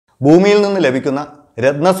ഭൂമിയിൽ നിന്ന് ലഭിക്കുന്ന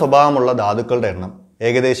രത്ന സ്വഭാവമുള്ള ധാതുക്കളുടെ എണ്ണം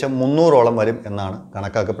ഏകദേശം 300ഓളം വരും എന്നാണ്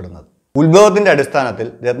കണക്കാക്കപ്പെടുന്നത്. ഉത്ഭവത്തിന്റെ അടിസ്ഥാനത്തിൽ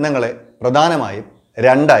രത്നങ്ങളെ പ്രധാനമായും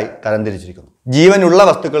രണ്ടായി തരംതിരിച്ചിരിക്കുന്നു. ജീവനുള്ള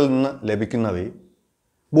വസ്തുക്കളിൽ നിന്ന് ലഭിക്കുന്നവയും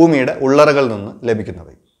ഭൂമിയുടെ ഉള്ളറകളിൽ നിന്ന്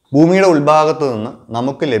ലഭിക്കുന്നവയും. ഭൂമിയുടെ ഉൾഭാഗത്തു നിന്ന്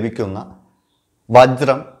നമുക്ക് ലഭിക്കുന്ന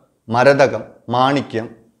വജ്രം, മരതകം, മാണിക്യം,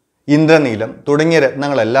 ഇന്ദ്രനീലം തുടങ്ങിയ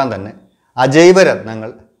രത്നങ്ങളെല്ലാം തന്നെ അജൈവ രത്നങ്ങൾ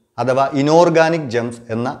അഥവാ ഇനോർഗാനിക് ജെംസ്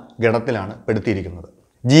എന്ന ഗണത്തിലാണ് പെടുത്തിയിരിക്കുന്നത്.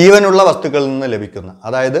 ജീവനുള്ള വസ്തുക്കളിൽ നിന്ന് ലഭിക്കുന്ന,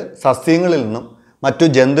 അതായത് സസ്യങ്ങളിൽ നിന്നും മറ്റു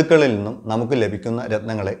ജന്തുക്കളിൽ നിന്നും നമുക്ക് ലഭിക്കുന്ന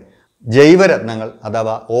രത്നങ്ങളെ ജൈവരത്നങ്ങൾ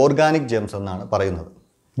അഥവാ ഓർഗാനിക് ജെംസ് എന്നാണ് പറയുന്നത്.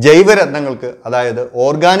 ജൈവരത്നങ്ങൾക്ക്, അതായത്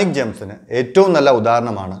ഓർഗാനിക് ജെംസിന് ഏറ്റവും നല്ല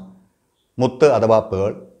ഉദാഹരണമാണ് മുത്ത് അഥവാ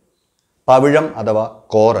പേൾ, പവിഴം അഥവാ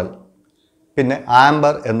കോറൽ, പിന്നെ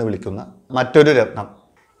ആംബർ എന്ന് വിളിക്കുന്ന മറ്റൊരു രത്നം.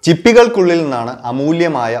 ചിപ്പികൾക്കുള്ളിൽ നിന്നാണ്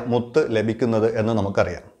അമൂല്യമായ മുത്ത് ലഭിക്കുന്നത് എന്ന്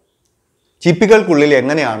നമുക്കറിയാം. ചിപ്പികൾക്കുള്ളിൽ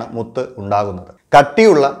എങ്ങനെയാണ് മുത്ത് ഉണ്ടാകുന്നത്?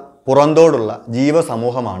 കട്ടിയുള്ള പുറന്തോടുള്ള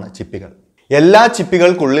ജീവസമൂഹമാണ് ചിപ്പികൾ. എല്ലാ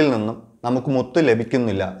ചിപ്പികൾക്കുള്ളിൽ നിന്നും നമുക്ക് മുത്ത്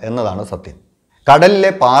ലഭിക്കുന്നില്ല എന്നതാണ് സത്യം.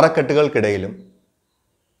 കടലിലെ പാറക്കെട്ടുകൾക്കിടയിലും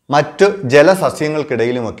മറ്റു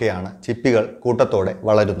ജലസസ്യങ്ങൾക്കിടയിലുമൊക്കെയാണ് ചിപ്പികൾ കൂട്ടത്തോടെ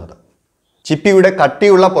വളരുന്നത്. ചിപ്പിയുടെ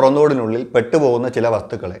കട്ടിയുള്ള പുറന്തോടിനുള്ളിൽ പെട്ടുപോകുന്ന ചില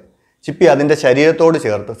വസ്തുക്കളെ ചിപ്പി അതിൻ്റെ ശരീരത്തോട്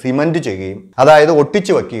ചേർത്ത് സിമൻറ്റ് ചെയ്യുകയും, അതായത്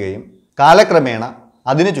ഒട്ടിച്ചു വയ്ക്കുകയും, കാലക്രമേണ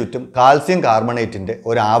അതിനു ചുറ്റും കാൽസ്യം കാർബണേറ്റിൻ്റെ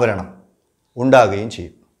ഒരു ആവരണം ഉണ്ടാകുകയും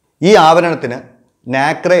ചെയ്യും. ഈ ആവരണത്തിന്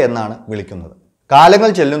നാക്രെ എന്നാണ് വിളിക്കുന്നത്. കാലങ്ങൾ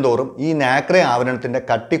ചെല്ലുന്തോറും ഈ നാക്രെ ആവരണത്തിൻ്റെ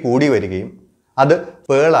കട്ടി കൂടി വരികയും അത്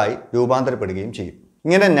പേളായി രൂപാന്തരപ്പെടുകയും ചെയ്യും.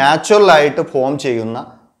 ഇങ്ങനെ നാച്ചുറലായിട്ട് ഫോം ചെയ്യുന്ന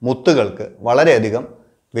മുത്തുകൾക്ക് വളരെയധികം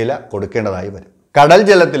വില കൊടുക്കേണ്ടതായി വരും. കടൽ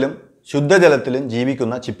ജലത്തിലും ശുദ്ധജലത്തിലും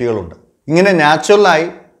ജീവിക്കുന്ന ചിപ്പികളുണ്ട്. ഇങ്ങനെ നാച്ചുറലായി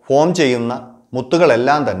ഫോം ചെയ്യുന്ന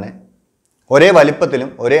മുത്തുകളെല്ലാം തന്നെ ഒരേ വലിപ്പത്തിലും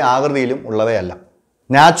ഒരേ ആകൃതിയിലും ഉള്ളവയല്ല.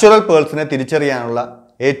 നാച്ചുറൽ പേൾസിനെ തിരിച്ചറിയാനുള്ള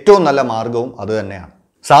ഏറ്റവും നല്ല മാർഗവും അതുതന്നെയാണ്.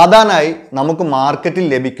 സാധാരണയായി നമുക്ക് മാർക്കറ്റിൽ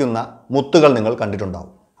ലഭിക്കുന്ന മുത്തുകൾ നിങ്ങൾ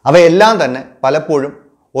കണ്ടിട്ടുണ്ടാവും. അവയെല്ലാം തന്നെ പലപ്പോഴും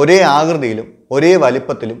ഒരേ ആകൃതിയിലും ഒരേ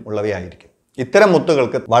വലിപ്പത്തിലും ഉള്ളവയായിരിക്കും. ഇത്തരം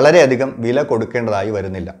മുത്തുകൾക്ക് വളരെയധികം വില കൊടുക്കേണ്ടതായി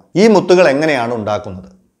വരുന്നില്ല. ഈ മുത്തുകൾ എങ്ങനെയാണ്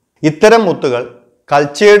ഉണ്ടാക്കുന്നത്? ഇത്തരം മുത്തുകൾ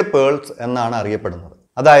കൾച്ചേർഡ് പേൾസ് എന്നാണ് അറിയപ്പെടുന്നത്,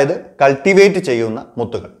 അതായത് കൾട്ടിവേറ്റ് ചെയ്യുന്ന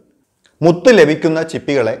മുത്തുകൾ. മുത്ത് ലഭിക്കുന്ന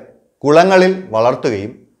ചിപ്പികളെ കുളങ്ങളിൽ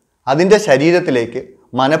വളർത്തുകയും അതിൻ്റെ ശരീരത്തിലേക്ക്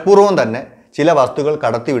മനഃപൂർവ്വം തന്നെ ചില വസ്തുക്കൾ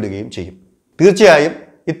കടത്തിവിടുകയും ചെയ്യും. തീർച്ചയായും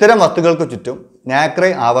ഇത്തരം വസ്തുക്കൾക്ക് ചുറ്റും നാക്രെ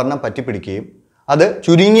ആവരണം പറ്റിപ്പിടിക്കുകയും അത്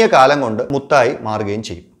ചുരുങ്ങിയ കാലം കൊണ്ട് മുത്തായി മാറുകയും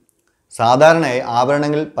ചെയ്യും. സാധാരണയായി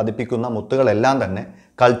ആഭരണങ്ങളിൽ പതിപ്പിക്കുന്ന മുത്തുകളെല്ലാം തന്നെ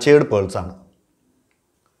കൾച്ചേർഡ് പേൾസ് ആണ്.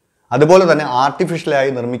 അതുപോലെ തന്നെ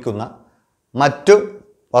ആർട്ടിഫിഷ്യലായി നിർമ്മിക്കുന്ന മറ്റു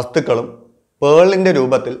വസ്തുക്കളും പേളിൻ്റെ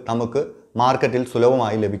രൂപത്തിൽ നമുക്ക് മാർക്കറ്റിൽ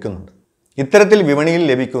സുലഭമായി ലഭിക്കുന്നുണ്ട്. ഇത്തരത്തിൽ വിപണിയിൽ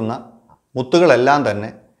ലഭിക്കുന്ന മുത്തുകളെല്ലാം തന്നെ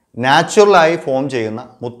നാച്ചുറലായി ഫോം ചെയ്യുന്ന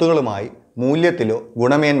മുത്തുകളുമായി മൂല്യത്തിലോ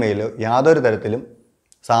ഗുണമേന്മയിലോ യാതൊരു തരത്തിലും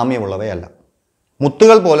സാമ്യമുള്ളവയല്ല.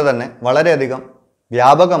 മുത്തുകൾ പോലെ തന്നെ വളരെയധികം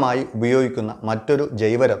വ്യാപകമായി ഉപയോഗിക്കുന്ന മറ്റൊരു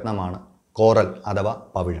ജൈവരത്നമാണ് കോറൽ അഥവാ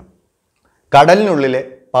പവിഴം. കടലിനുള്ളിലെ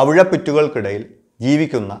പവിഴപ്പുറ്റുകൾക്കിടയിൽ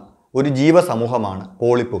ജീവിക്കുന്ന ഒരു ജീവസമൂഹമാണ്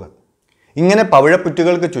പോളിപ്പുകൾ. ഇങ്ങനെ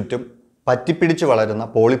പവിഴപ്പുറ്റുകൾക്ക് ചുറ്റും പറ്റിപ്പിടിച്ച് വളരുന്ന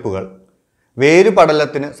പോളിപ്പുകൾ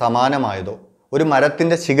വേരുപടലത്തിന് സമാനമായതോ ഒരു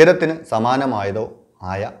മരത്തിൻ്റെ ശിഖരത്തിന് സമാനമായതോ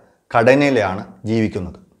ആയ ഘടനയിലാണ്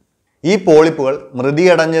ജീവിക്കുന്നത്. ഈ പോളിപ്പുകൾ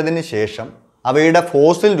മൃതിയടഞ്ഞതിന് ശേഷം അവയുടെ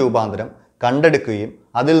ഫോസിൽ രൂപാന്തരം കണ്ടെടുക്കുകയും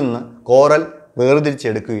അതിൽ നിന്ന് കോറൽ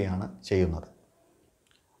വേർതിരിച്ചെടുക്കുകയാണ് ചെയ്യുന്നത്.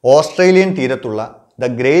 ഓസ്ട്രേലിയൻ തീരത്തുള്ള ദ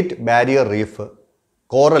ഗ്രേറ്റ് ബാരിയർ റീഫ്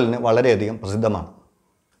കോറലിന് വളരെയധികം പ്രസിദ്ധമാണ്.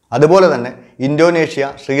 അതുപോലെ തന്നെ ഇന്തോനേഷ്യ,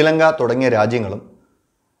 ശ്രീലങ്ക തുടങ്ങിയ രാജ്യങ്ങളും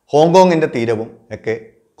ഹോങ്കോങ്ങിൻ്റെ തീരവും ഒക്കെ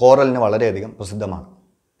കോറലിന് വളരെയധികം പ്രസിദ്ധമാണ്.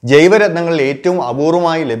 ജൈവരത്നങ്ങളിൽ ഏറ്റവും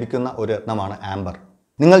അപൂർവമായി ലഭിക്കുന്ന ഒരു രത്നമാണ് ആംബർ.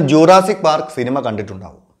 നിങ്ങൾ ജൂറാസിക് പാർക്ക് സിനിമ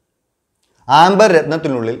കണ്ടിട്ടുണ്ടാവും. ആംബർ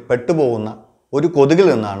രത്നത്തിനുള്ളിൽ പെട്ടുപോകുന്ന ഒരു കൊതുകിൽ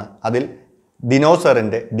നിന്നാണ് അതിൽ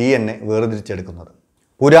ദിനോസറിൻ്റെ DNA വേർതിരിച്ചെടുക്കുന്നത്.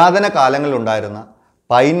 പുരാതന കാലങ്ങളിലുണ്ടായിരുന്ന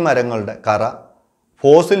പൈൻ മരങ്ങളുടെ കറ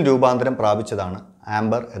ഫോസിൽ രൂപാന്തരം പ്രാപിച്ചതാണ്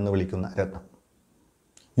ആംബർ എന്ന് വിളിക്കുന്ന രത്നം.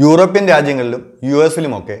 യൂറോപ്യൻ രാജ്യങ്ങളിലും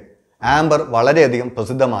US-ലുമൊക്കെ ആംബർ വളരെയധികം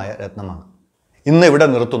പ്രസിദ്ധമായ രത്നമാണ്. ഇന്ന് ഇവിടെ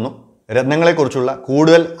നിർത്തുന്നു. രത്നങ്ങളെക്കുറിച്ചുള്ള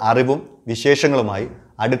കൂടുതൽ അറിവും വിശേഷങ്ങളുമായി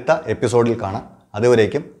അടുത്ത എപ്പിസോഡിൽ കാണാം.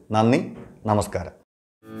 അതുവരേക്കും നന്ദി, നമസ്കാരം.